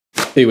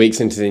2 weeks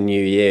into the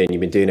new year and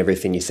you've been doing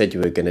everything you said you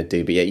were going to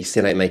do, but yet you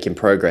still ain't making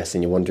progress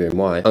and you're wondering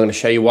why. I'm going to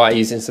show you why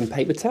using some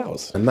paper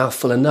towels. A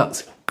mouthful of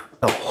nuts.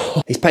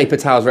 Oh. These paper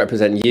towels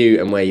represent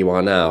you and where you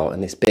are now,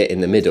 and this bit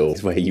in the middle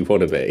is where you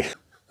want to be.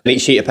 And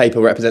each sheet of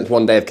paper represents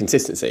one day of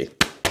consistency.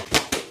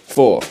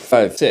 4,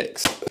 5,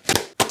 6,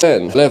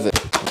 10, 11.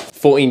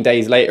 14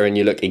 days later and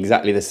you look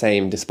exactly the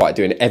same despite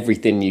doing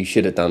everything you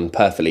should have done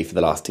perfectly for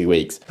the last 2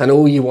 weeks. And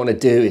all you want to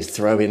do is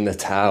throw in the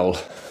towel.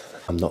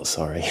 I'm not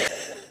sorry.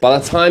 By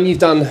the time you've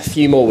done a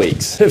few more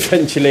weeks,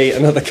 eventually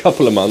another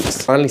couple of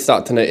months, finally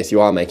start to notice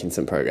you are making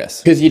some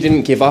progress. Because you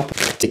didn't give up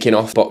ticking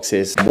off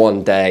boxes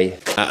one day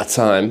at a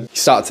time, you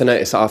start to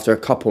notice that after a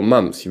couple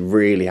months, you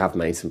really have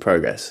made some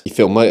progress. You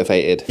feel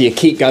motivated, you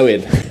keep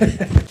going.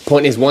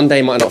 Point is, one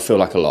day might not feel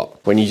like a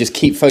lot. When you just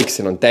keep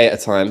focusing on day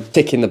at a time,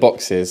 ticking the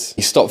boxes,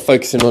 you stop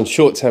focusing on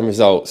short-term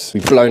results,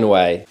 you're blown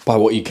away by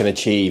what you can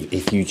achieve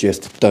if you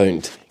just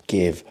don't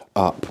give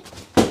up.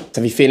 So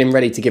if you're feeling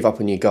ready to give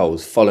up on your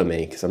goals, follow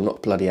me, because I'm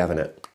not bloody having it.